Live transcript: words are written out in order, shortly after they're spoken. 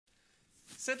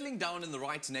Settling down in the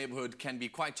right neighborhood can be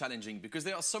quite challenging because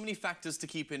there are so many factors to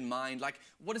keep in mind, like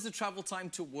what is the travel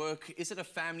time to work? Is it a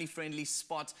family-friendly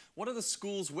spot? What are the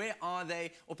schools? Where are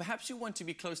they? Or perhaps you want to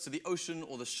be close to the ocean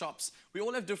or the shops. We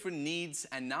all have different needs,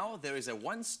 and now there is a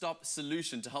one-stop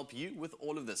solution to help you with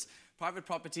all of this. Private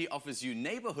Property offers you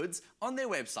Neighbourhoods on their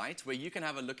website, where you can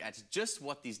have a look at just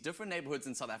what these different neighbourhoods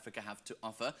in South Africa have to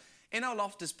offer. In our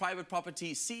loft is Private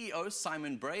Property CEO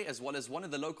Simon Bray, as well as one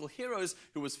of the local heroes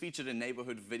who was featured in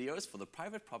neighbourhood videos for the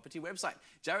Private Property website.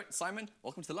 Jared, Simon,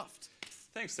 welcome to the loft.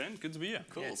 Thanks, Dan. Good to be here.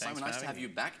 Cool. Yeah, Simon, nice to have you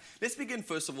back. Let's begin,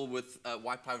 first of all, with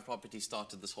why Private Property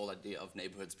started this whole idea of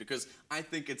neighbourhoods, because I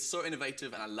think it's so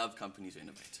innovative and I love companies who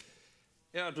innovate.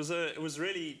 Yeah, it was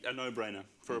really a no-brainer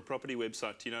for a property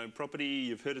website. You know, property,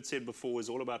 you've heard it said before, is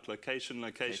all about location.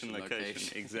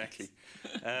 Exactly.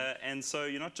 And so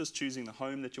you're not just choosing the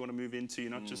home that you want to move into,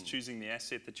 you're not just choosing the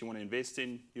asset that you want to invest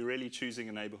in, you're really choosing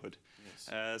a neighbourhood.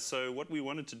 Yes. So what we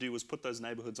wanted to do was put those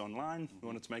neighbourhoods online. We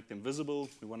wanted to make them visible.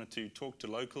 We wanted to talk to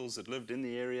locals that lived in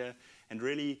the area and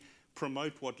really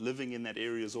promote what living in that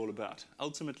area is all about.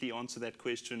 Ultimately answer that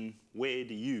question, where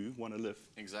do you want to live?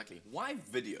 Exactly. Why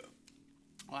video?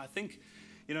 Well, I think,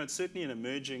 you know, it's certainly an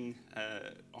emerging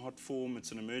art form.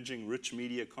 It's an emerging rich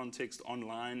media context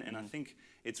online, and I think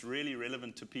it's really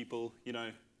relevant to people. You know,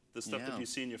 the stuff that you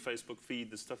see in your Facebook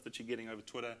feed, the stuff that you're getting over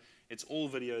Twitter, it's all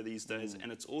video these days, and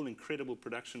it's all incredible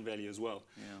production value as well.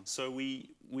 So we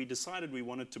decided we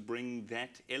wanted to bring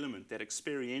that element, that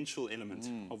experiential element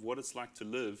of what it's like to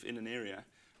live in an area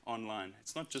online.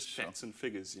 It's not just facts and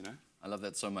figures, you know. I love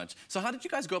that so much. So how did you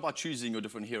guys go about choosing your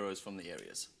different heroes from the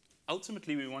areas?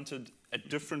 Ultimately, we wanted a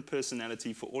different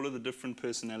personality for all of the different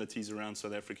personalities around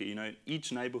South Africa. You know,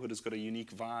 each neighbourhood has got a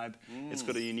unique vibe, it's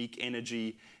got a unique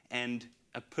energy, and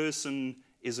a person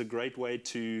is a great way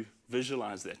to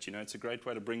visualize that. You know, it's a great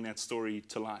way to bring that story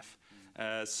to life.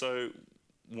 So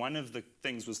one of the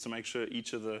things was to make sure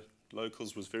each of the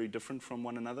locals was very different from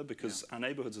one another, because our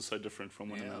neighbourhoods are so different from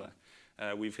one another.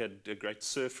 We've had a great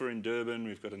surfer in Durban,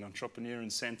 we've got an entrepreneur in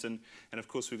Sandton, and of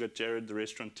course we've got Jared, the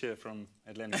restaurateur from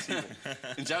Atlantic Seaboard.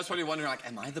 And Jared's probably wondering, like,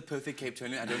 am I the perfect Cape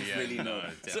Townian? I don't really know. No,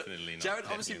 definitely not. Jared,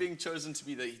 obviously being chosen to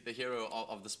be the hero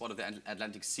of the spot of the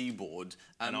Atlantic Seaboard.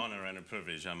 An honour and a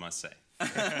privilege, I must say.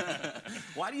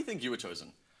 Why do you think you were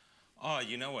chosen? Oh,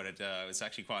 you know what? It's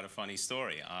actually quite a funny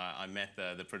story. I met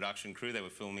the production crew. They were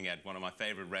filming at one of my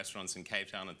favourite restaurants in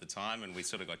Cape Town at the time, and we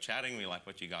sort of got chatting. We were like,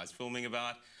 what are you guys filming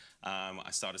about? I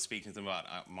started speaking to them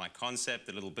about my concept,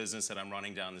 the little business that I'm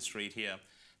running down the street here.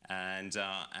 And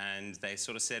they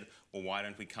sort of said, well, why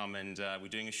don't we come and, we're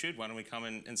doing a shoot, why don't we come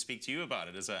and speak to you about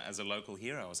it as a local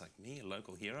hero? I was like, me, a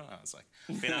local hero? I was like,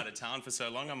 I've been out of town for so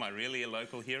long, am I really a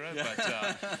local hero?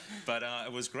 But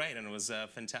it was great, and it was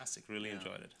fantastic, really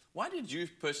enjoyed it. Why did you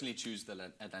personally choose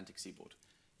the Atlantic Seaboard?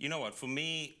 You know what, for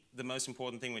me, the most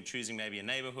important thing when choosing maybe a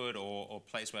neighbourhood or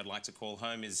place where I'd like to call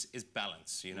home is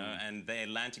balance, you know, and the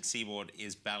Atlantic Seaboard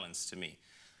is balance to me.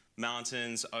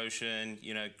 Mountains, ocean,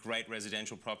 you know, great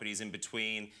residential properties in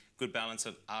between, good balance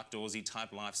of outdoorsy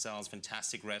type lifestyles,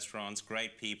 fantastic restaurants,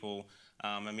 great people.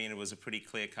 I mean, it was a pretty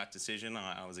clear-cut decision.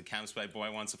 I was a Camps Bay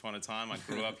boy once upon a time. I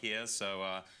grew up here,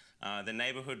 so the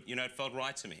neighbourhood, you know, it felt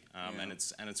right to me, and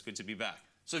it's good to be back.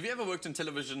 So have you ever worked in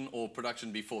television or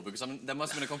production before? Because that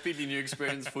must have been a completely new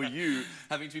experience for you,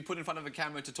 having to be put in front of a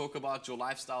camera to talk about your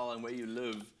lifestyle and where you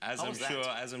live. As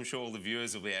I'm sure all the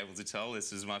viewers will be able to tell,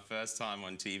 this is my first time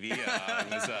on TV.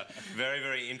 It was a very,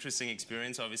 very interesting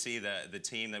experience. Obviously, the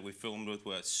team that we filmed with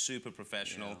were super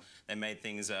professional. They made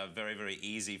things very, very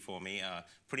easy for me.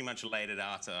 Pretty much laid it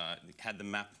out, had the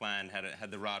map planned,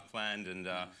 had the route planned, and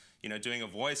you know, doing a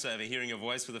voiceover, hearing your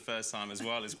voice for the first time as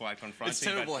well is quite confronting. It's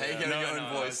terrible, hey, hearing your own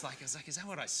voice. I was like, is that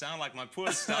what I sound like? My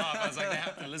poor staff. I was like, they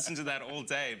have to listen to that all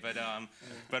day. But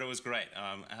it was great.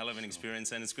 A hell of an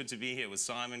experience, and it's good to be here with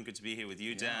Simon. Good to be here with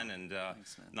you, Dan, and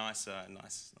thanks,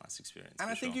 nice experience. And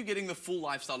I think you're getting the full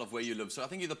lifestyle of where you live. So I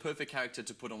think you're the perfect character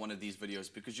to put on one of these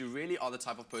videos, because you really are the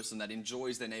type of person that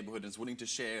enjoys their neighborhood and is willing to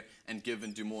share and give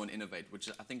and do more and innovate, which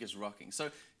I think is rocking. So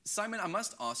Simon, I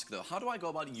must ask though, how do I go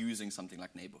about using something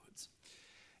like Neighbourhoods?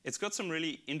 It's got some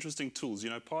really interesting tools. You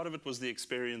know, part of it was the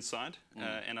experience side,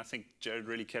 and I think Jared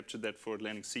really captured that for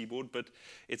Atlantic Seaboard, but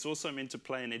it's also meant to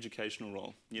play an educational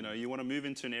role. You know, you want to move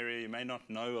into an area, you may not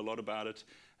know a lot about it,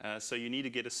 so you need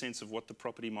to get a sense of what the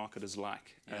property market is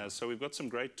like. So we've got some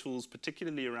great tools,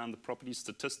 particularly around the property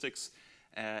statistics,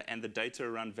 and the data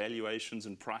around valuations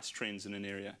and price trends in an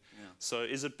area. So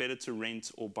is it better to rent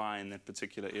or buy in that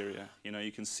particular area? You know,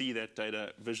 you can see that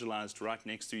data visualized right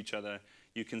next to each other.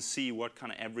 You can see what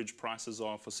kind of average prices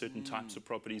are for certain types of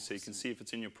properties, so you can see if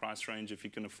it's in your price range, if you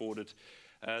can afford it.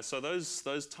 So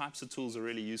those types of tools are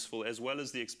really useful, as well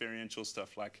as the experiential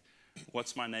stuff like,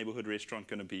 what's my neighborhood restaurant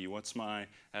going to be? What's my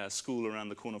school around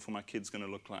the corner for my kids going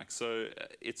to look like? So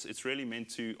it's really meant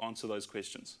to answer those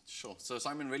questions. Sure. So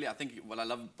Simon, really, I think what I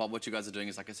love about what you guys are doing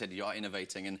is, like I said, you are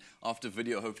innovating, and after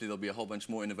video, hopefully there'll be a whole bunch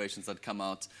more innovations that come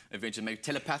out eventually, maybe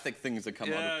telepathic things that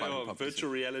come out of private property. Virtual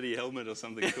reality helmet or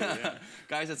something cool, yeah.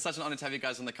 Guys, it's such an honor to have you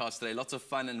guys on the cast today. Lots of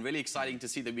fun and really exciting to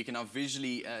see that we can now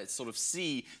visually sort of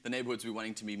see the neighborhoods we're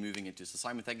wanting to be moving into. So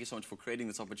Simon, thank you so much for creating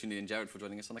this opportunity, and Jared for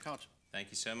joining us on the couch.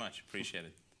 Thank you so much. Appreciate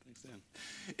it. Thanks, Dan.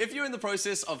 If you're in the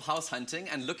process of house hunting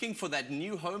and looking for that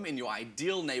new home in your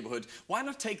ideal neighborhood, why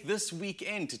not take this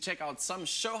weekend to check out some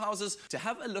show houses to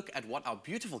have a look at what our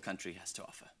beautiful country has to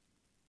offer?